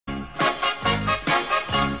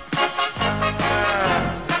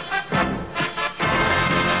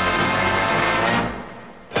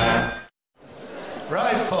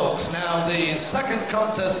second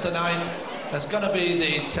contest tonight is going to be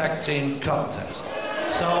the tag team contest.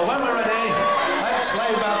 So when we're ready, let's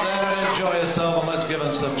lay back there and enjoy yourself, and let's give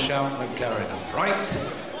them some shout and carry them, right?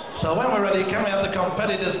 So when we're ready, can we have the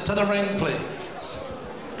competitors to the ring, please?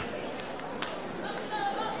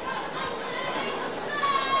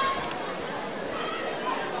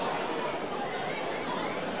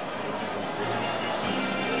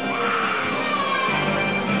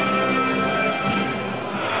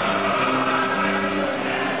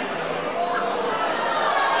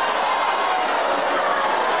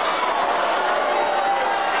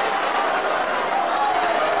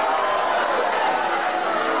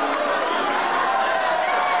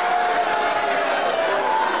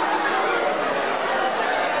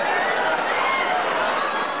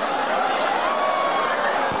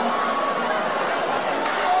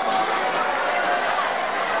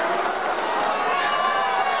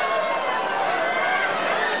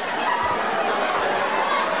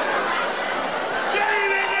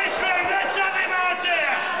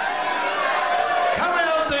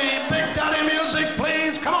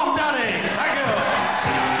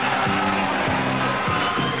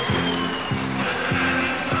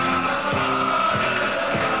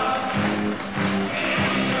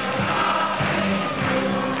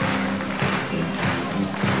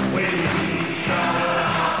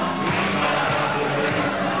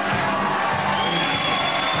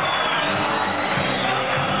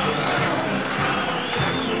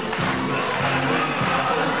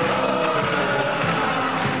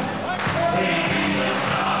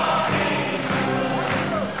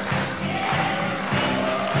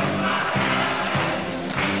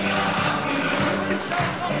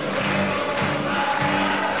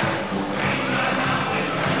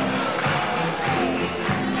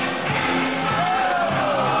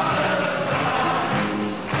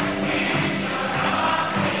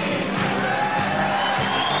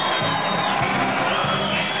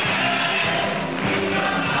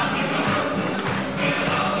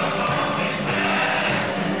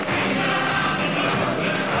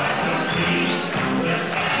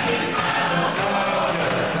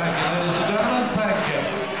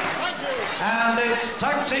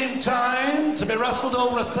 Tag team time to be wrestled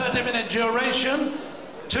over a 30-minute duration.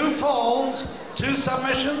 2 falls, 2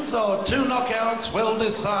 submissions, or 2 knockouts will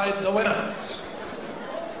decide the winners.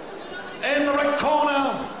 In the red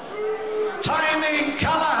corner, Tiny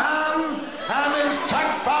Callaghan and his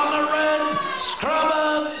tag partner red,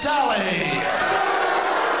 Scrubber Daly.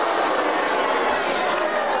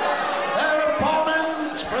 Their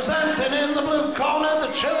opponents presenting in the blue corner,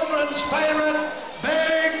 the children's favorite,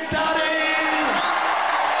 Big Daddy.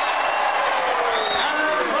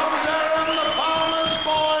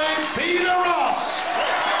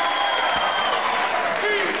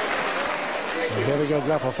 Here we go,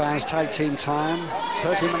 Grapple fans, tag team time.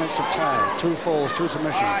 30 minutes of tag, 2 falls, 2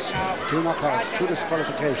 submissions, 2 knockouts, 2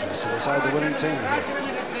 disqualifications to decide the winning team here.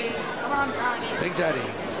 Big Daddy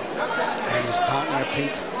and his partner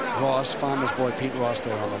Pete Ross, farmer's boy Pete Ross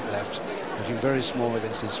there on the left, looking very small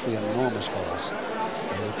against these 3 enormous fellas.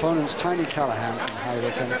 And the opponents, Tiny Callaghan from High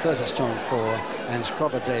Wycombe, 30 stone 4, and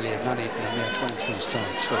Scrubber Daly at not even a mere 23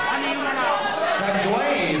 stone 2. Sacked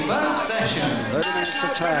away, first session. 30 minutes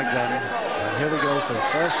of tag then. And here we go for the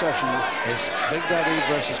first session. It's Big Daddy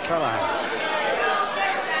versus Callaghan.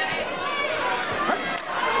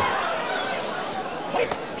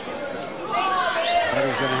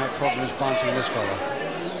 Daddy's going to have problems bouncing this fella.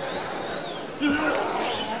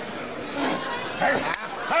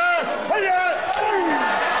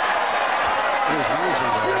 He's managing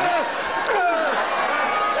all right.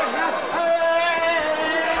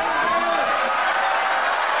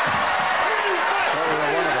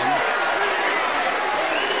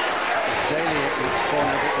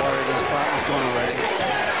 His partner's gone already,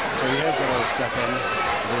 so he has got to step in,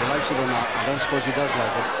 whether he likes it or not. I don't suppose he does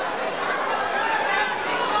like it.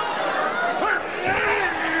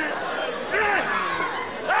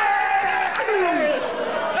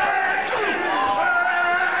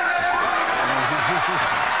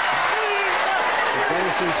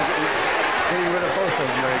 Daly seems to be getting rid of both of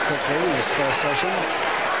them very quickly in this first session.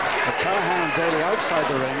 But Callaghan and Daly outside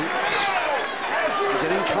the ring,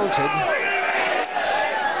 getting counted.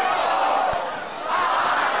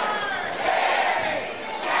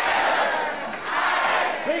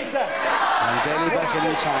 And Daly back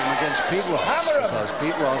in time against Pete Ross, because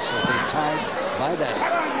Pete Ross has been tagged by Daly.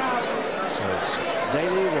 So it's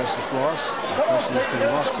Daly versus Ross. The question is, can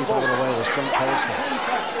Ross keep all the way the strength holds him?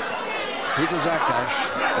 Peter Zakash,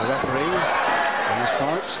 the referee in this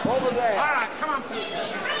part. Over there. All right, come on, Pete.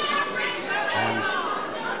 And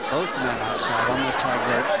both men outside on the tag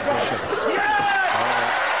ropes as they should.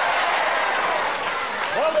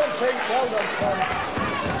 Well done, Pete. Well done, son.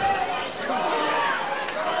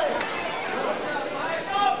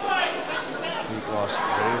 Pete Ross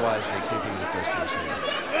very wisely keeping his distance here.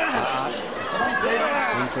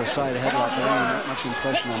 Going for a side headlock, but not much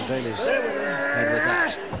impression on Daly's head with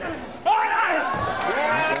that.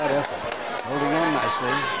 Not bad effort. Holding on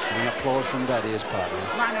nicely, getting applause from Daddy, his partner.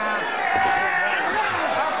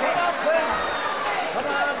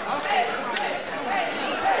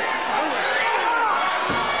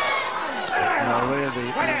 And already the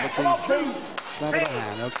looking flat of the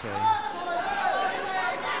hand, okay.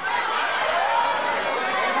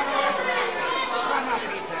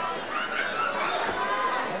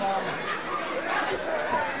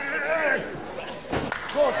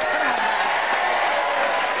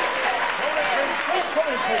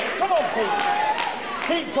 Come on, Pete.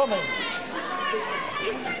 Keep coming.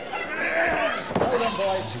 Well done,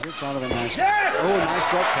 boys. He gets out of it nicely. Oh, nice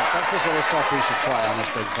drop kick. That's the sort of stuff we should try on this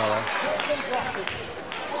big fella.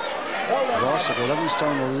 Ross at 11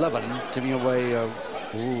 stone 11, giving away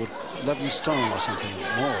 11 stone or something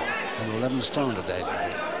more than 11 stone today. Come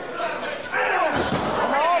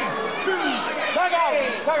on. Tag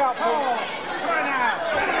out, Pete.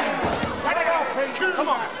 Tag out, Pete. Come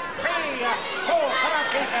on. 3, 4, come on,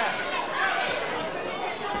 Peter.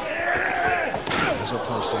 There's a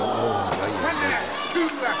posting. Oh, right. 1, 2,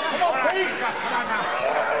 come on, Pete.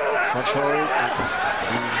 Touch hold.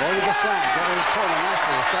 And avoided the slam. Got in his corner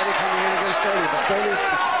nicely. It's Daly coming in against Daly, but Daly's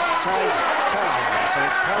tagged Callaghan. So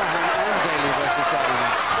it's Callaghan and Daly versus Daly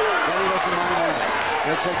now. Daly doesn't mind either.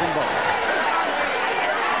 They'll take them both.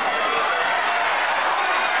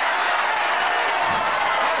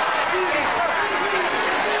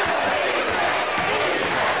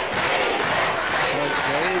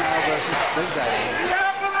 Daly now versus Big Daly.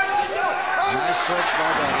 Nice switch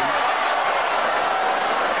by Daly.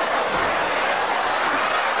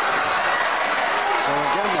 So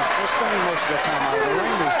again, they're spending most of their time out of the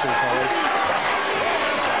ring, these two fellas.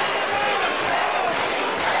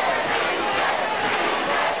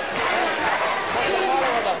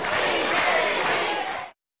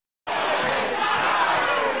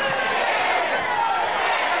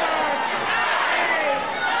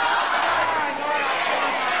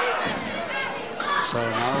 So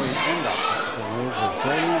now we end up with a move with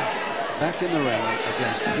Daly back in the ring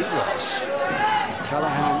against Pete Ross,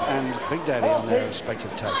 Callaghan and Big Daly on their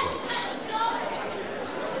respective tag ropes.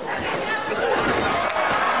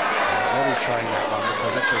 Really trying that one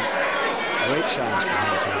because it's a great chance for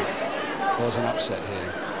him to cause an upset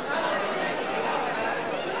here.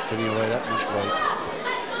 Giving away that much weight.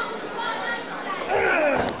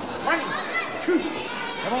 1, 2,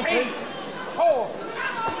 come on, 3, 4.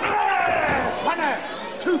 1,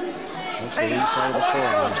 2, Looks the inside of the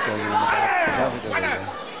forearm going in the back. Perfect over there.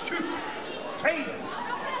 2, 3,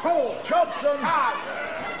 4. Jobson.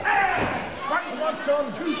 1,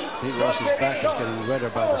 son. 2. Pete Ross's back is getting redder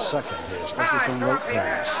by the second here, especially from rope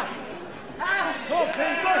burns.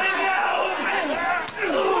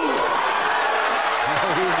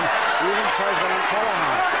 He even tries one on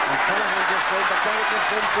Callaghan. And Callaghan gets in, but Daly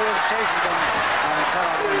gets in too and chases them. And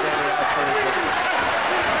Callaghan and Daly are pretty good.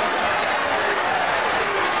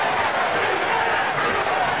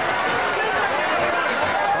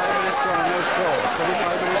 5 minutes gone, no score.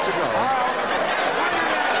 25 minutes to go.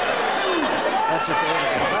 That's if they ever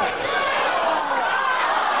get back.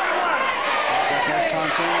 Seconds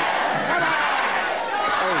counting.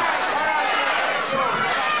 8.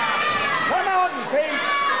 Come on, Pete.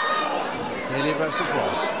 Daly versus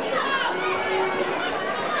Ross.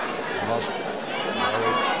 Ross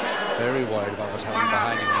very worried about what's happening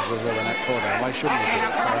behind him when he goes over in that corner. Why shouldn't he be?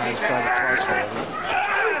 Callaghan's tried it twice already.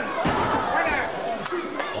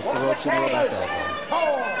 Off the ropes and the back elbow. 4,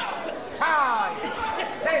 5,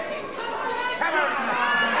 6, 7.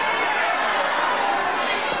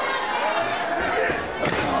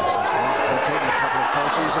 They're taking a couple of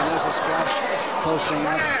postings and there's a splash posting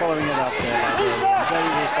out, following it up there by Daly.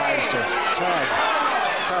 Daly decides to tag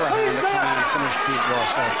Callaghan to come in and finish Pete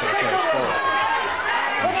Ross off for the first fall.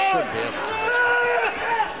 He should be able to this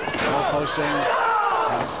time. More posting, and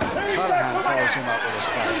Callaghan follows him up with a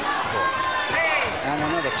splash corner. And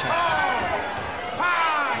another tag.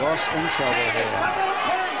 Ross in trouble here.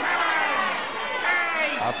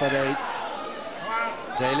 Up at 8.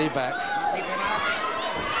 Daly back.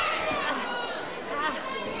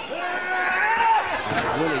 And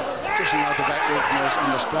really dishing out the back openers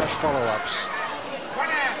and the splash follow-ups.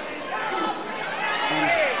 And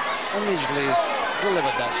immediately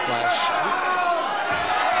delivered that splash.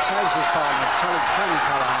 tags his partner, telling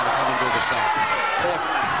Callaghan to come and do the same. If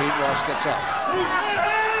Pete Ross gets up.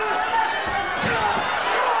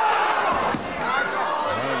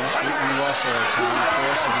 Well, that's beating Ross all the time, of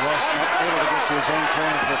course, and Ross not able to get to his own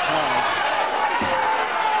corner for a tag.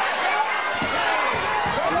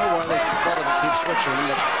 I don't know why they bother to keep switching,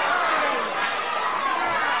 but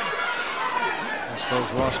I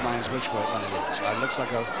suppose Ross minds which one it is. It looks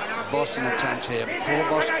like a Boston attempt here. Poor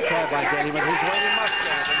Boston try by Daly, but his way he must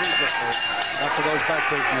get it immediately after those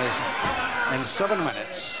backbreakers in 7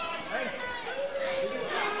 minutes.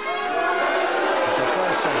 The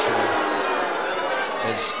first session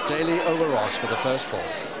is Daly over Ross for the first fall.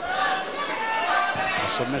 A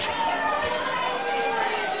submission.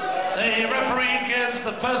 The referee gives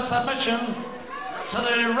the first submission to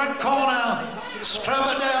the red corner,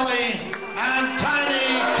 Daly and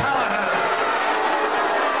Tiny Callaghan.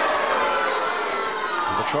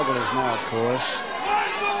 And the trouble is now, of course,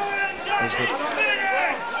 is that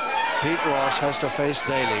Pete Ross has to face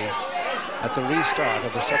Daly at the restart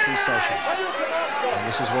of the second session. And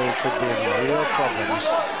this is where he could be in real problems.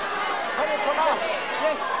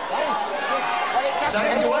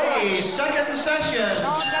 Second away, second session.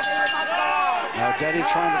 Now, Daly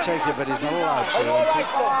trying to take it, but he's not allowed to.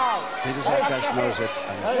 Peter Zakash knows it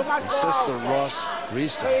and insists that Ross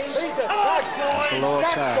restarts. That's the lower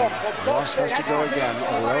tag. Ross has to go again,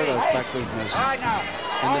 although those back weakness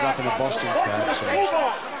ended up in a Boston crab.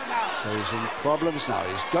 So he's in problems now.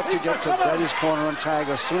 He's got to get to Daly's corner and tag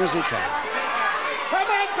as soon as he can. Come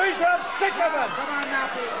on, Peter, I'm sick of him. Come on now,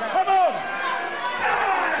 Peter. Come on.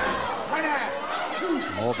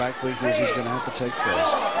 More back weakness he's going to have to take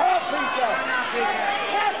first.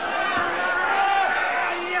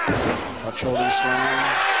 Touch holding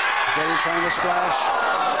slam. Daly trying to splash.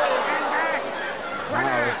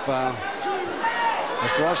 Now,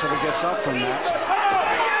 if Ross ever gets up from that,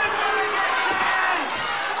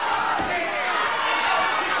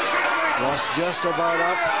 Ross just about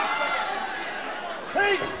up.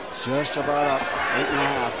 Just about up.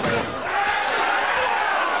 8.5.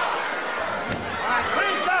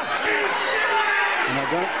 And I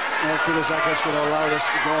don't know if Peter Zakash going to allow this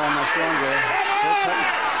to go on much longer. Still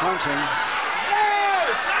counting.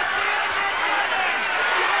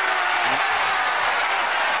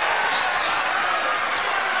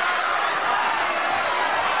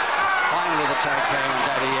 Finally the tag came and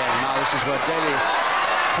Daly in. Now this is where Daly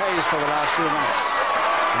pays for the last few minutes.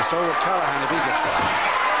 And so will Callaghan if he gets there.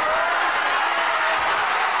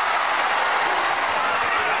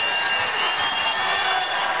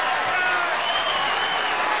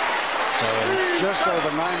 So in just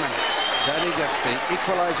over 9 minutes, Daly gets the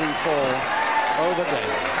equalizing fall over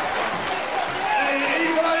Daly. The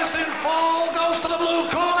equalizing fall goes to the blue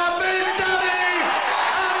corner, Big Daly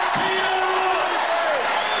and Peter Ross.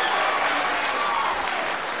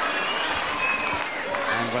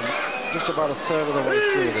 And when just about a third of the way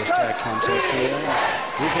through this tag contest here,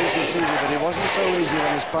 he thinks it's easy, but it wasn't so easy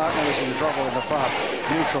when his partner was in trouble in the far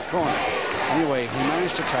neutral corner. Anyway, he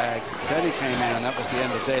managed to tag. Daly came in, and that was the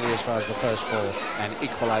end of Daly as far as the first fall and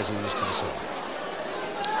equalizing was concerned.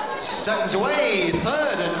 Seconds away,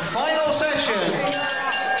 third and final session.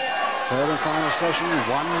 Third and final session,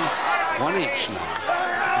 one each now.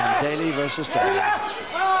 And Daly versus Daly.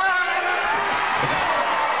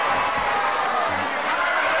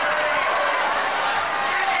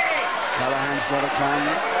 Callaghan's got to come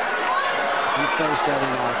and face Daly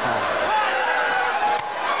now finally.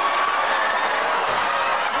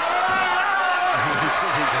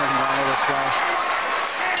 Going down with a splash.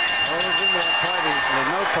 Oh, he's in there quite easily,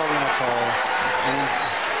 no problem at all. And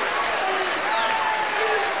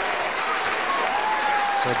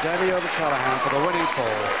so Daly over Callaghan for the winning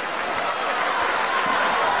fall.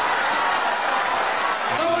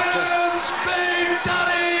 The winners, Big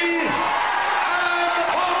Daly and the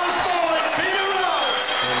farmer's boy, Peter Ross.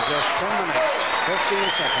 In just 10 minutes, 15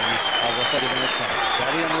 seconds of the 30-minute time.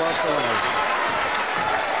 Daly and Ross the winners.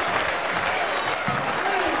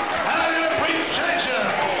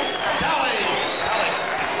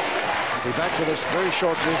 We'll be back with us very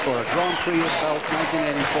shortly for a Grand Prix Belt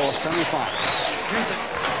 1984 semi-final.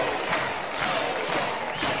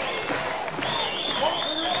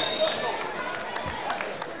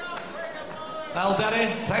 Well,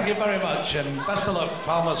 Daddy, thank you very much, and best of luck,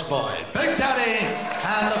 Farmer's Boy. Big Daddy